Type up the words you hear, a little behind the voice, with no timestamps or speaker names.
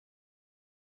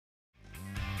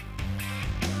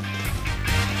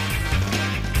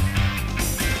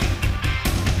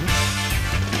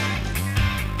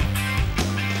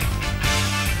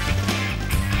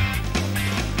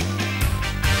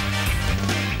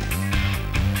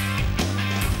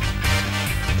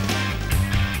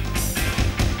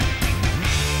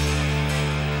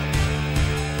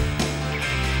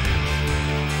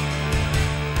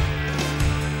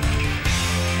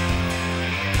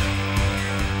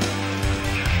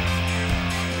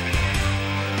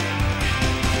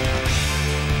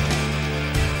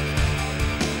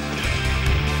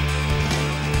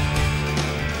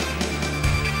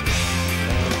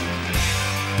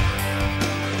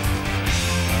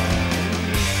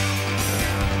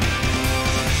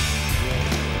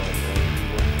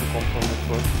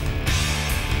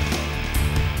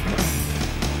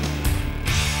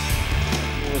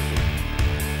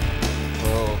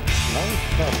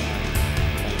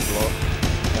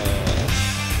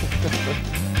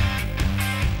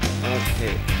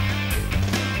Okay.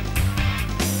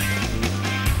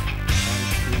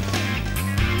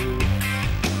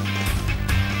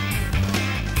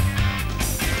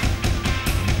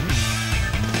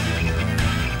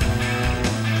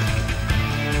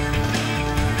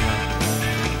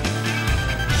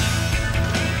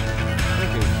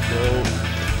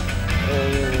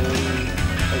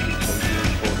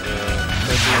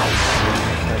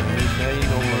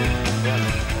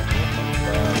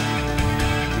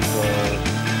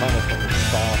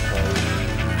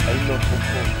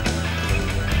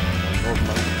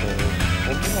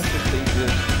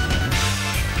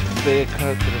 The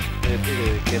characters get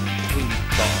really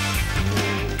dark,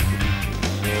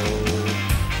 so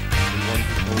we want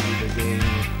to play the game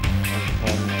and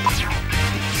fun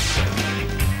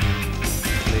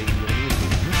play the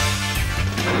music.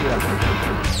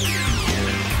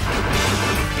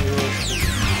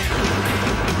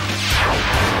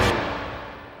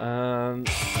 And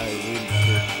I will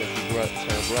push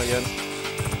the Brian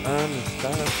and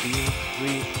start in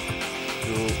 3,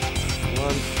 2,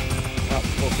 1.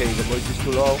 Okay, the voice is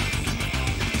too low.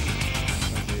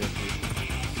 Okay.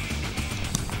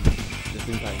 Just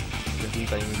in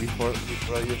time. Before I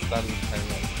start this time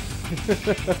now.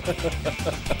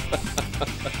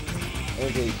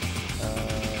 Okay.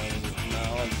 Now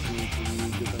I'll see if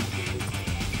you can see it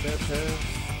better.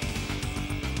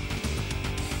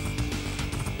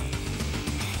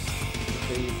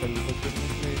 Okay, it's a little bit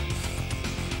please.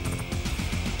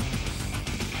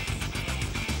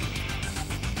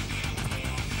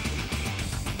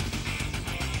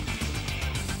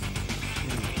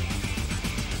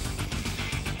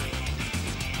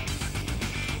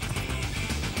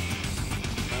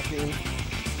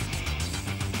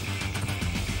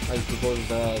 I suppose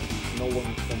that no one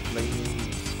is complaining.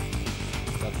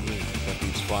 That means that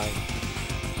it's fine.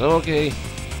 So okay.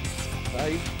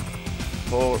 5,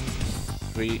 4,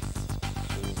 3, 2,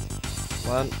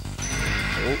 1.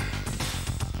 Oh.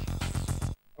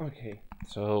 Okay.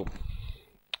 So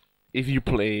if you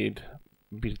played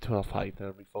Virtua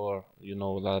Fighter before, you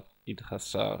know that it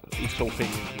has its own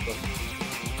thing because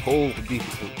how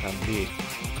difficult can be,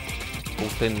 how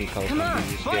technical can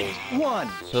be this game.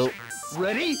 So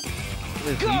ready?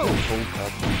 let's go! Even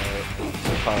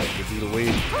so hard to deal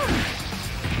with,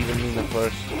 even in the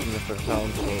first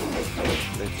round. So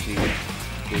let's see if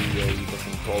he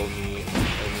doesn't call me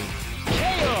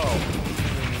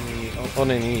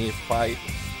on any fight.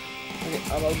 Okay,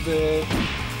 about the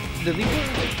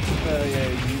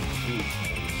difference you see.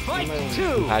 Fight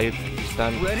 2! Hide,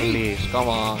 stand, ready? please, come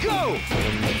on. Go!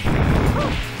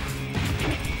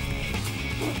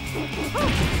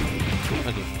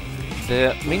 Okay.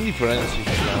 The main difference is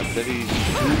that there is 2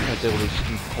 categories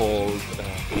called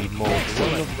game mode.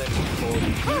 One of them is called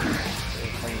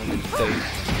final stage,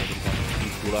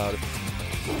 another one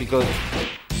is because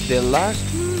the last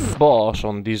boss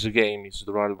on this game is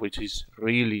Dural, which is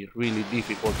really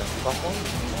difficult and you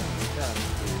can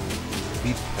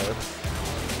beat her.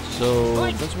 So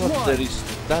that's what there is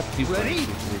that difference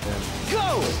with them.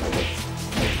 Go!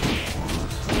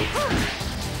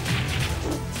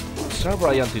 Star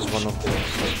Bryant is one of the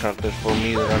best characters for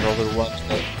me. There are other ones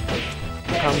that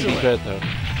can be better,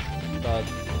 but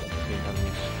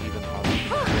even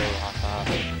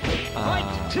Fight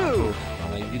 2!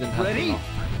 and I didn't have ready? enough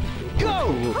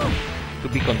to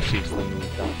be consistent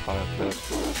with that character.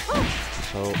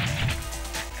 So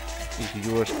if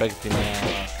you're expecting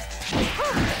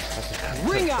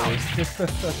ring out,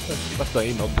 that's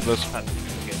why not the best fan.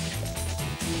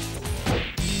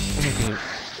 Okay.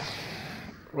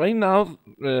 Right now,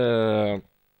 the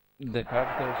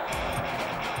characters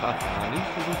have an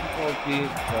issue difficulty,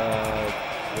 but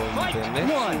when the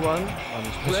next one, and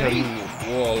especially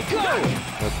Wolf,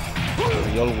 but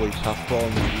we always have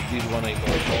problems with this one, I don't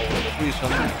know the reason,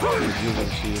 you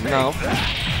will see it now. He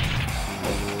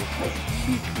will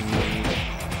beat me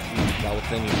without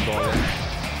any problem.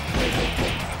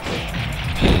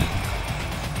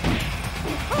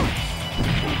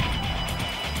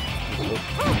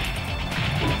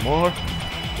 More.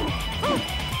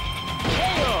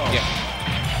 Yeah.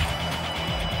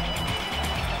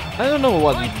 I don't know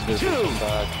what it is,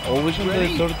 but always on the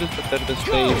third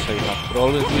stage I have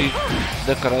problems with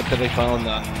the character I found,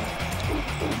 and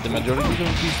the majority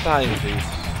of these times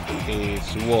is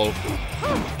Wolf,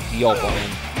 the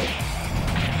opponent.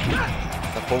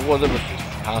 But for whatever reason,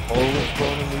 I have always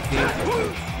problem with him.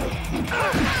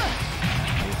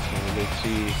 Let's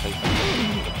see if I can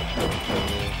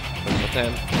first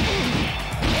attempt.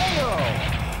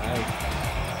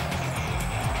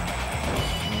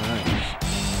 Nice.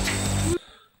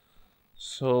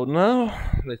 So now,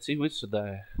 let's see which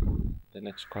the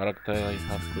next character I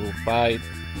have to fight.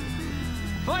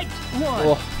 Fight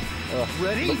one.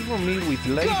 Ready? Look for me with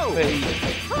light phase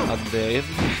at the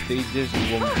early stages.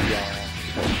 It won't be a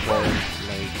point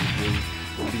like it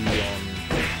will be on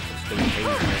stage 8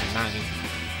 or 9.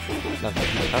 That's what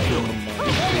is happening on my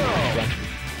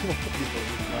practice.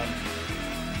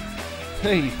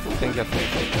 Hey, thank you.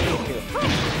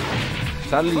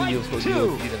 Sadly, you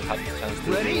didn't have the chance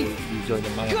to enjoy the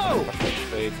marathon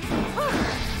participate.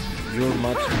 You're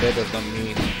much better than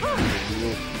me. You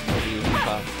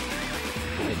have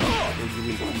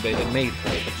you will be the mate of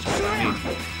me.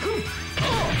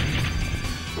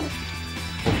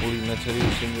 Hopefully next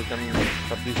edition you can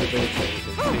participate so we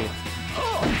can see.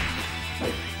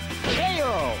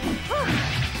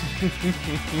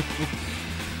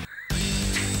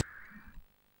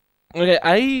 Okay,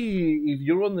 if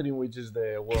you're wondering which is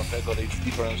the world record, it's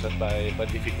different by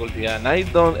difficulty, and I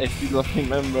still don't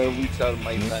remember which are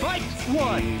my times. It's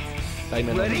time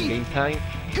and game time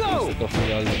instead of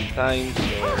real game time, so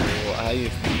I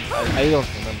don't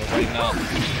remember right now.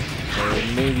 So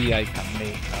maybe I can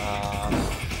make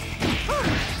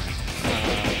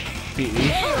PE,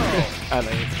 and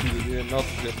I still not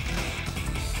good.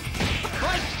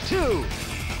 Fight two.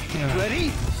 Ready?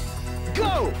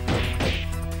 Go.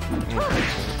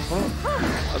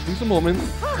 At this moment,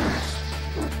 I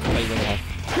don't have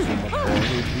so much more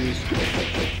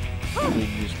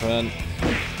with this run.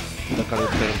 The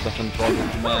character doesn't bother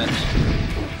too much.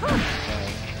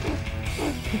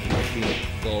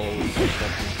 So it's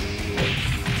starting to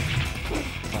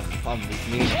have fun with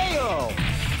me.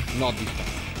 Not this time.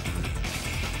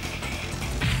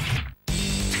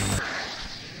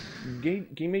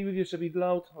 Game video is a bit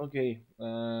loud. Okay,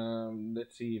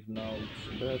 let's see if now it's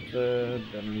better.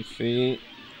 Let me see.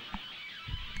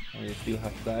 I still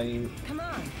have time. Come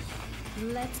on,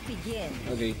 let's begin.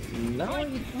 Okay, now I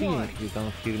think you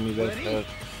can hear me better.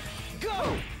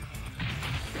 Go!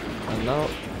 And now,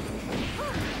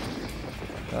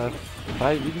 if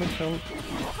I did myself.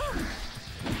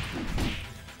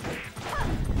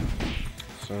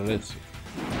 So let's see.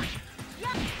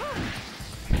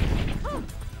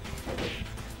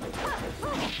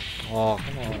 Oh,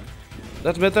 come on.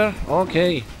 That's better?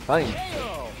 Okay, fine.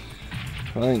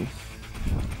 Fine.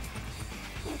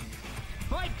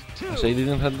 As I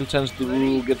didn't have the chance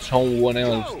to get someone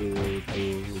else to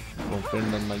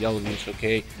confirm that my audio is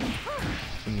okay.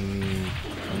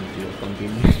 Until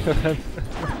continue.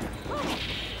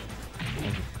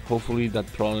 Hopefully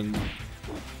that problem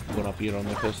will appear on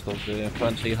the rest of the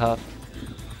friends I have.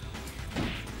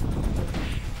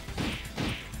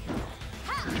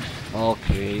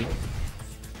 Okay.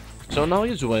 So now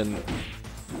is when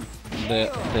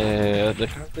the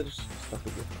characters start to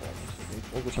get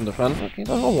focus on the front. Okay,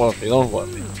 don't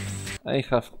worry. I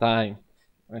have time.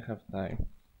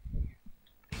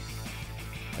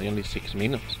 Only 6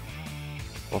 minutes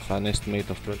of an estimate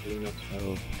of 20 minutes.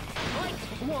 So...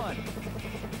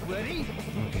 Ready?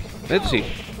 Okay, let's see.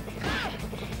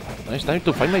 Now it's time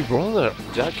to find my brother,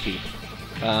 Jackie.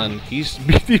 And he's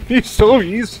beating me so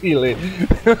easily.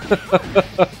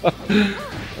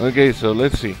 Okay, so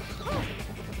let's see.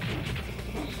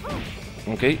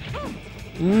 Okay.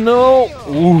 No!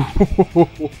 Ooh,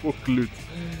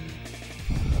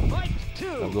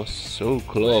 that was so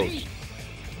close.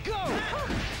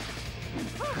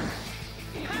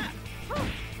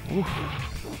 Oof.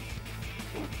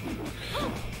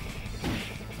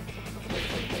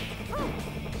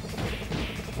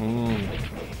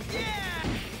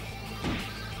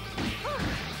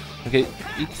 Okay,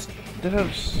 if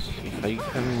I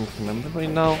can remember right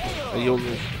now, I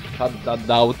always had that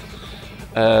doubt.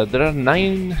 There are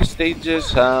 9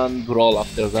 stages and brawl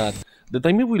after that. The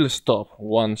timer will stop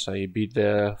once I beat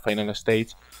the final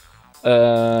stage,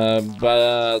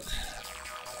 but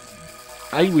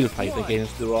I will fight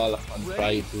against the brawl and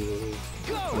try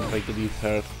to beat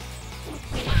her.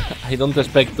 I don't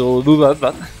expect to do that,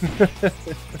 but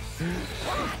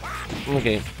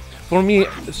okay. For me,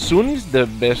 Sun is the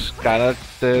best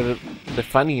character, the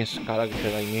funniest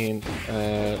character. I mean,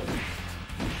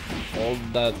 all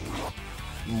that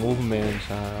movements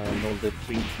and all the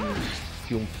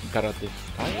freaking character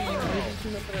style. I don't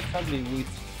remember exactly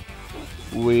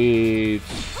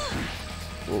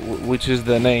which is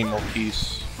the name of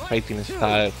his fighting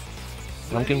style.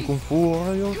 Drunken Kung Fu,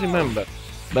 I don't remember.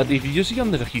 But if you see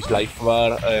under his life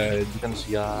bar, you can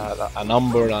see a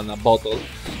number and a bottle.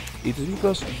 It's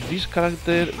because this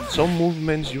character, some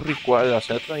movements you require a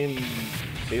certain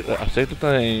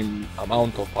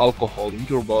amount of alcohol in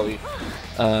your body,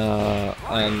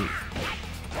 and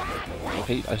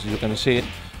okay, as you can see,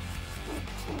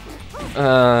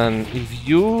 And if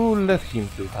you let him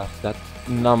to have that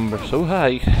number so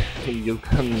high, you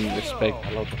can expect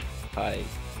a lot of high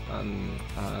and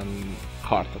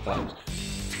hard attacks.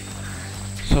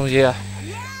 So yeah,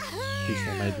 this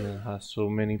Maiguels has so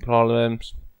many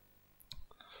problems.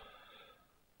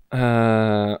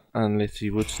 And let's see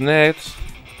what's next.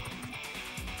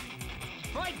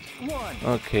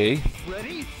 Okay.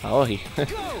 Oh,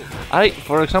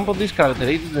 for example, this character,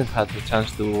 I didn't have the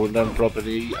chance to learn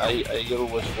properly. I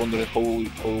always wondered how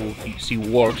she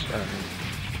works,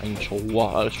 and I'm so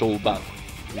bad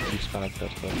with this character.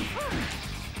 So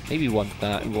maybe one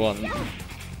day I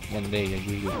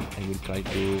will try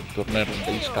to learn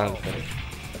this character.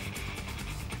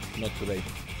 Not today.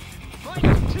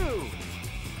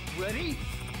 Ready?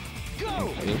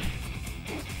 Go! Okay.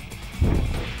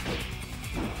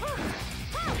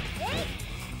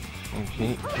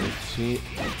 Okay, let's see.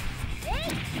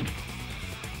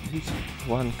 This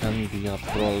one can be a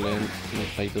problem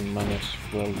if I don't manage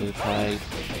well the fight.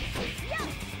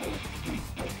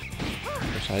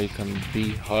 Because I can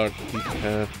be hard with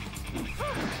her.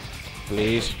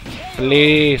 Please,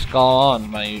 please, come on,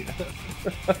 my.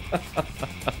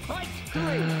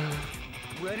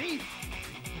 Ready?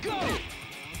 Go!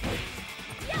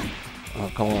 Oh,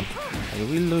 come on. I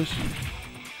will lose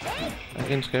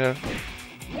against her.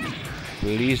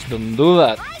 Please don't do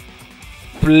that.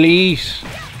 Please.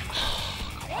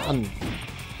 Come on.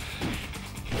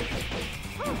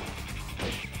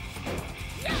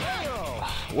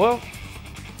 Well,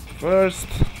 first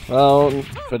round,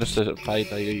 first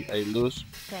fight I lose.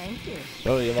 Thank you.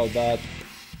 Sorry about that.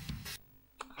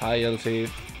 Hi Elsie.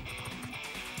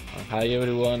 And hi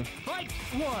everyone. Fight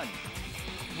one.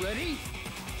 Ready?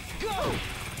 Go!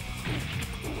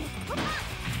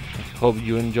 Hope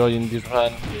you enjoying this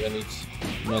run, even it's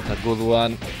not a good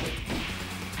one.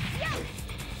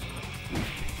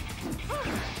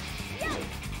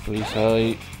 Please,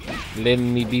 let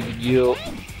me beat you.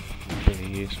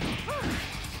 Please.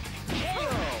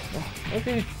 Oh,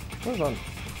 okay, hold on.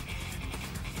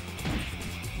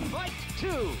 Fight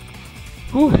two.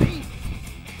 Whew. Ready?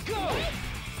 Go!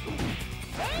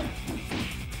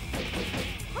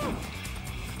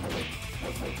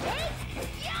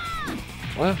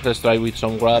 Well, let's try with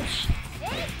some grabs.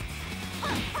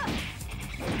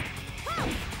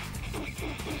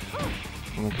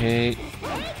 Okay.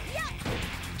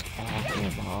 Oh,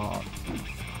 come on.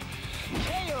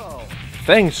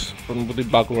 Thanks for putting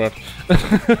backward.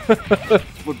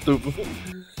 For two.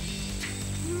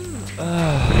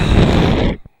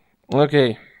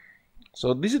 Okay.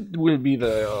 So this will be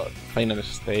the final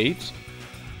stage.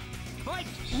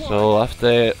 So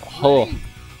after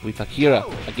with Akira,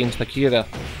 against Akira.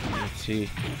 Let's see.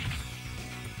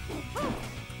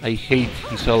 I hate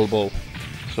his elbow.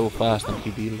 So fast and he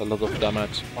deals a lot of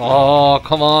damage. Oh,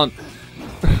 come on!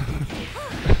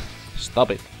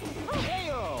 Stop it.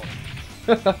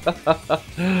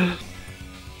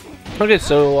 Okay,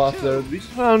 so after this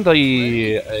round,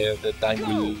 the time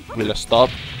will stop.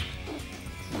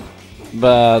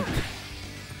 But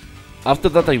after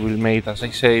that, I will make, as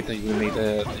I said, I will make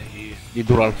the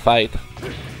dual fight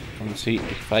and see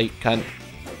if I can.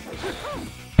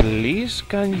 Please,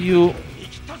 can you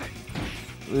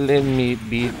let me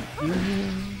beat you?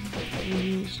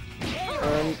 Please.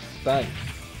 And thanks.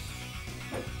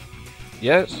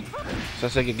 Yes,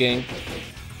 Sasaki game.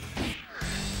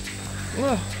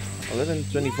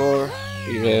 11:24.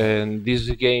 Even this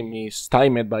game is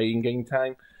timed by in-game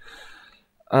time.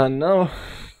 And now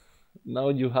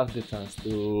you have the chance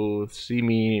to see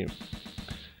me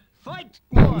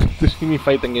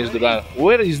fight against Duran.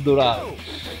 Where is Duran?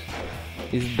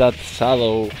 Is that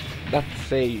shadow? That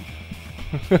save?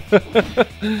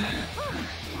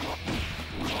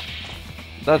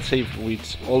 That save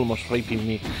which almost raping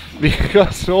me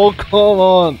because oh come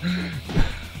on.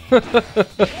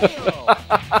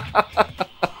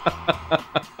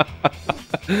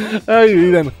 I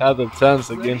didn't have a chance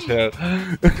against her.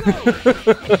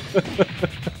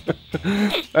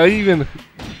 I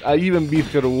even beat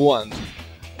her once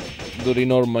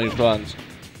during all my runs.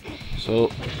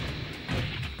 So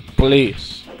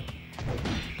please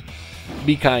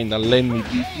be kind and let me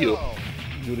beat you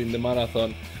during the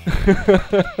marathon.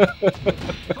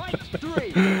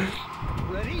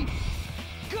 Ready?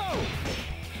 Go!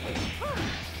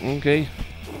 Okay.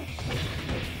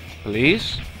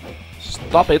 Please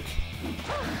stop it.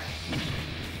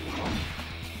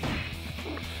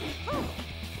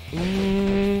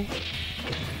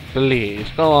 Please,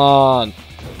 come on.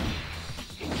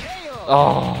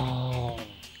 Oh.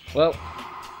 Well,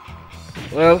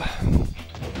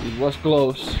 it was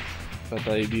close, but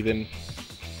I didn't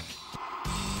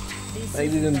This I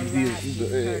is didn't the last you've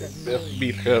heard of me.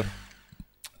 beat her.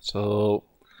 So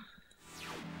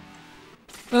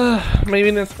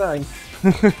maybe next time.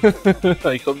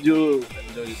 I hope you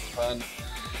enjoy it, fun.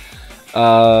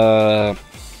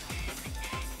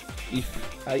 If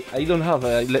I don't have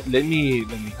let me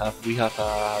have we have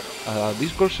a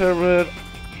Discord server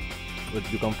where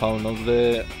you can find all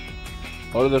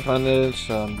the panels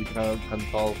and we can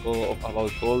talk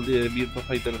about all the Virtua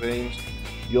Fighter games.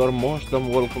 You are most than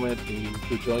welcome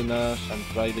to join us and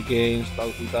try the games,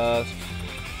 talk with us.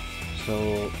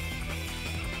 So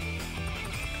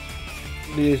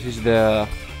this is the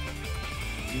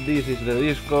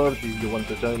Discord. If you want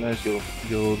to join us,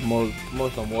 you're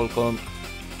most than welcome.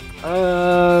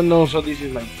 And also this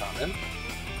is my channel.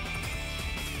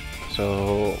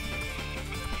 So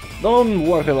don't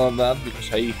worry about that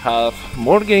because I have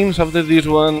more games after this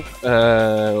one.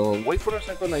 Wait for a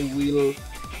second.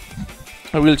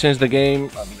 I will change the game,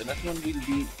 and the next one will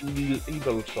be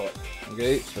Evil Sword.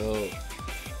 Okay, so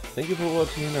thank you for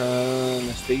watching and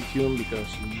stay tuned because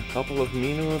in a couple of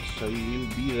minutes I will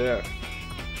be there.